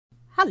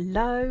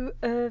Hello,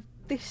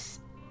 this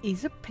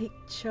is a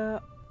picture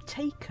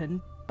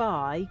taken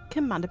by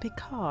Cmdr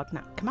Picard.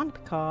 Now, Cmdr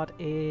Picard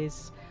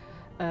is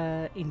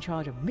in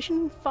charge of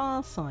Mission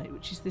Farsight,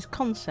 which is this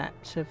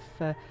concept of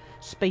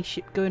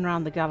spaceship going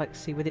around the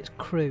galaxy with its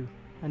crew,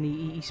 and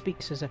he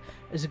speaks as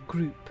a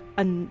group,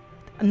 and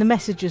the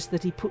messages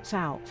that he puts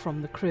out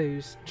from the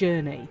crew's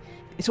journey,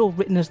 it's all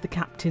written as the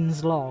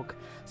captain's log.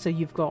 So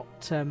you've got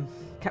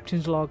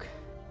captain's log,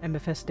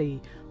 MFSD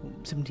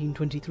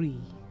 1723,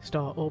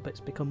 star orbits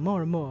become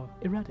more and more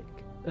erratic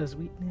as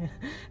we... Yeah,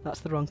 that's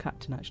the wrong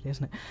captain actually,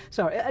 isn't it?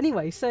 Sorry,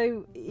 anyway,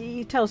 so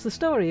he tells the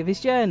story of his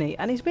journey,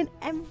 and he's been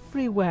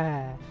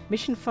everywhere.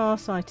 Mission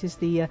Farsight is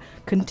the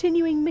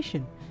continuing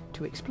mission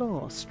to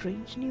explore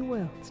strange new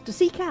worlds, to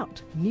seek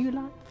out new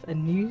life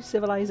and new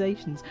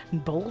civilizations,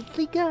 and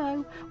boldly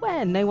go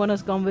where no one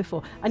has gone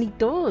before. And he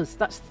does,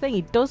 that's the thing,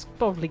 he does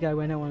boldly go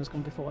where no one has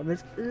gone before. And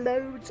there's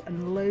loads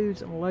and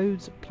loads and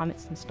loads of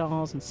planets and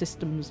stars and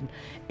systems and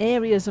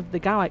areas of the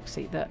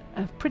galaxy that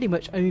have pretty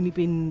much only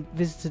been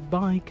visited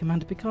by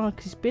Cmdr Picard,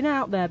 because he's been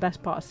out there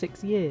best part of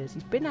 6 years.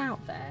 He's been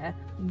out there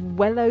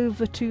well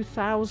over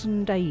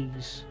 2,000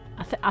 days.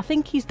 I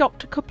think he's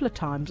docked a couple of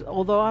times,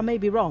 although I may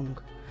be wrong.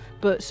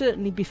 But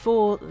certainly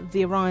before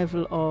the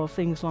arrival of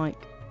things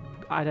like,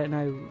 I don't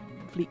know,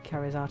 fleet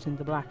carriers out in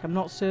the black, I'm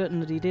not certain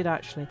that he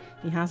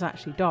has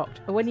actually docked.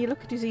 But when you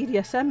look at his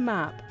EDSM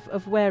map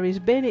of where he's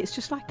been, it's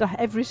just like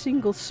every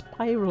single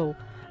spiral,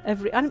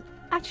 and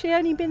actually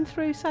only been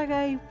through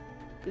Sagae,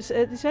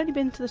 it's only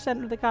been to the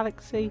centre of the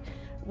galaxy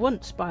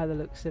once by the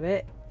looks of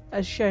it,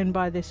 as shown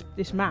by this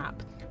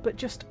map. But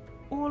just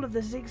all of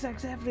the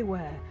zigzags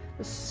everywhere,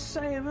 there's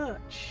so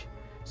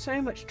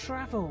much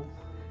travel.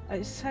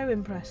 It's so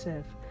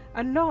impressive,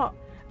 and not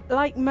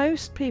like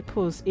most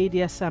people's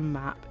EDSM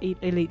map,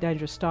 Elite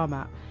Dangerous Star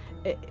map.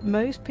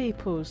 Most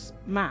people's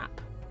map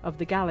of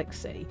the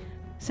galaxy,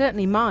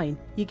 certainly mine,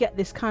 you get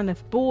this kind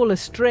of ball of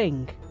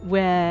string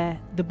where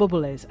the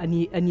bubble is, and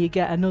you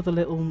get another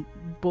little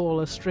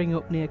ball of string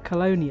up near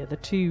Colonia, the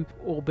two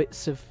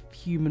orbits of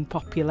human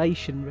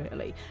population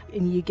really,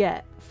 and you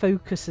get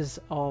focuses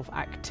of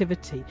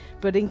activity.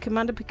 But in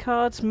Cmdr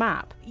Picard's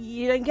map,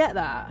 you don't get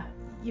that.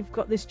 You've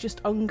got this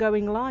just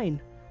ongoing line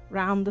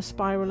round the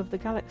spiral of the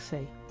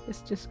galaxy.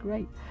 It's just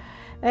great.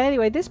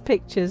 Anyway, this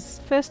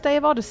picture's first day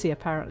of Odyssey,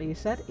 apparently, he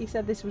said. He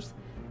said this was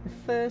the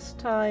first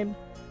time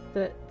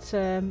that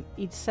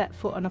he'd set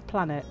foot on a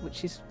planet,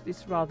 which is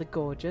rather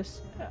gorgeous.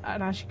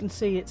 And as you can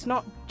see, it's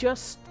not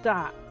just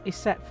that he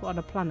set foot on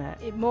a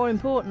planet. More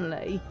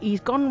importantly, he's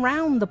gone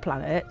round the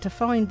planet to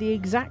find the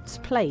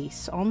exact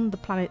place on the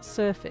planet's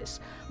surface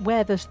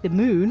where there's the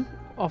moon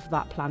of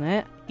that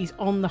planet is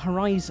on the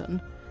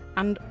horizon.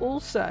 And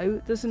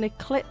also there's an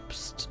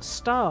eclipsed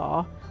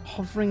star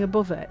hovering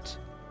above it.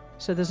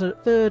 So there's a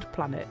third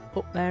planet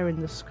up there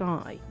in the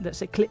sky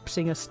that's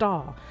eclipsing a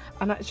star.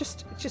 And it's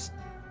just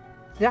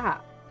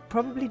that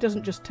probably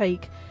doesn't just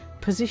take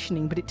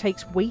positioning, but it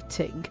takes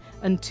waiting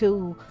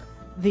until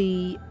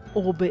the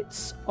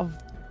orbits of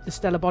the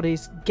stellar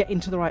bodies get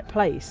into the right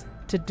place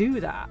to do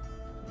that.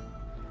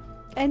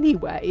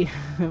 Anyway,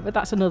 but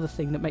that's another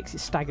thing that makes it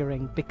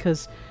staggering,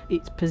 because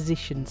it's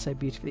positioned so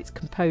beautifully, it's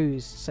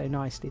composed so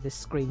nicely,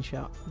 this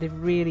screenshot. They've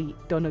really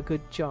done a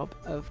good job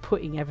of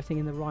putting everything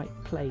in the right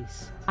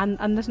place. And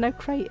there's no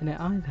crate in it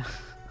either.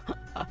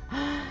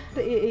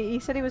 He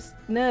said he was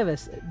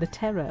nervous, the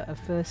terror of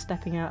first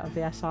stepping out of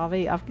the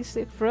SRV.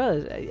 Obviously for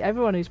us,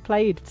 everyone who's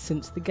played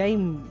since the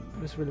game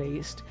was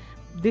released,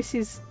 this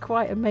is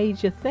quite a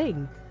major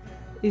thing,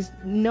 is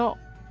not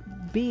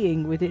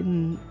being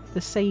within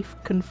the safe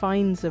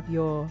confines of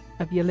your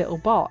little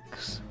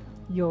box,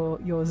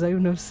 your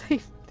zone of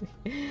safety.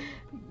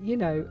 You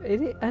know,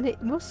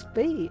 it must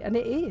be, and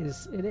it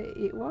is.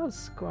 It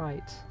was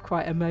quite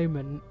a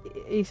moment.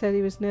 He said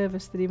he was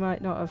nervous that he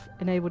might not have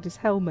enabled his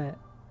helmet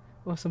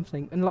or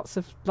something, and lots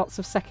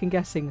of second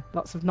guessing,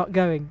 lots of not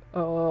going.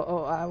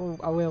 Or I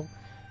will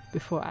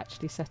before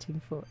actually setting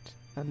foot.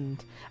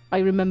 And I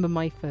remember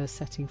my first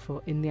setting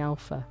foot in the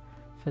alpha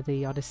for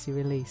the Odyssey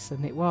release,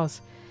 and it was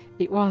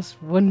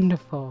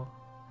wonderful.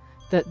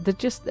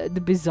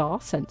 The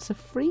bizarre sense of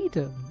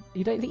freedom.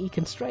 You don't think you're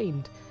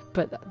constrained,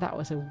 but that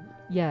was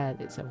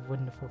it's a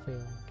wonderful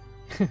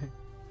feeling.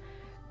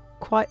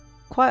 Quite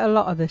a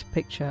lot of this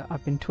picture,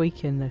 I've been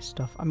tweaking this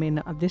stuff. I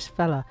mean, this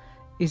fella,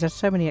 he's had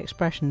so many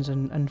expressions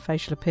and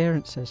facial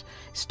appearances.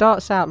 It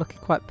starts out looking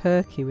quite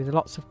perky with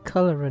lots of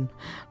colour and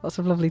lots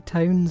of lovely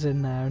tones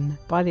in there, and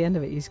by the end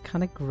of it he's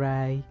kind of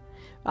grey.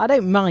 I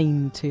don't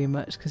mind too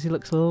much because he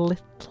looks a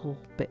little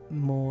bit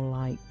more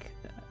like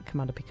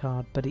Cmdr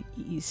Picard, but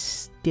he's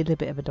still a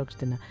bit of a dog's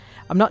dinner.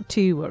 I'm not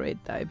too worried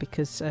though,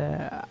 because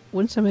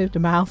once I moved the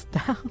mouth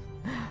down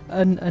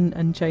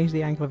and changed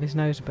the angle of his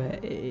nose a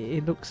bit,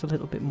 it looks a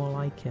little bit more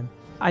like him.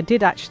 I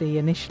did actually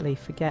initially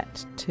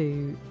forget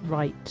to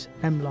write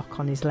remlock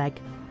on his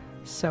leg,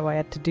 so I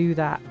had to do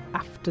that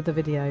after the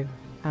video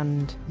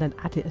and then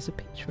add it as a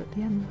picture at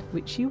the end,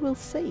 which you will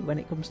see when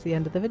it comes to the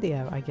end of the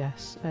video, I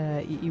guess.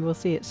 You will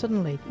see it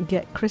suddenly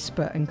get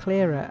crisper and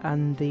clearer,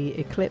 and the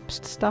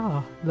eclipsed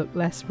star look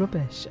less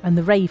rubbish, and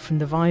the ray from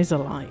the visor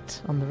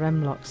light on the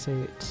remlock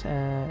suit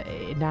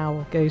it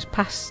now goes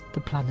past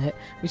the planet,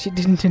 which it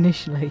didn't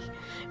initially.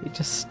 It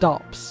just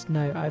stops.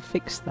 No, I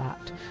fixed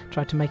that,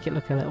 tried to make it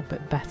look a little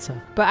bit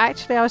better. But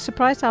actually I was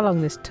surprised how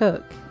long this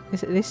took.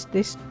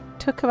 This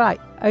took about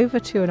over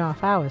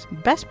 2.5 hours.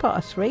 Best part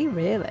of 3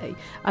 really,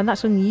 and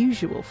that's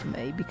unusual for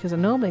me because I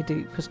normally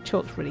do, because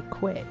chalk's really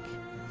quick.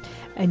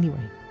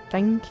 Anyway,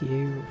 thank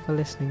you for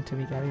listening to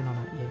me going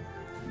on at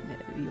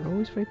you. You're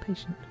always very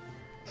patient.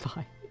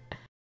 Bye.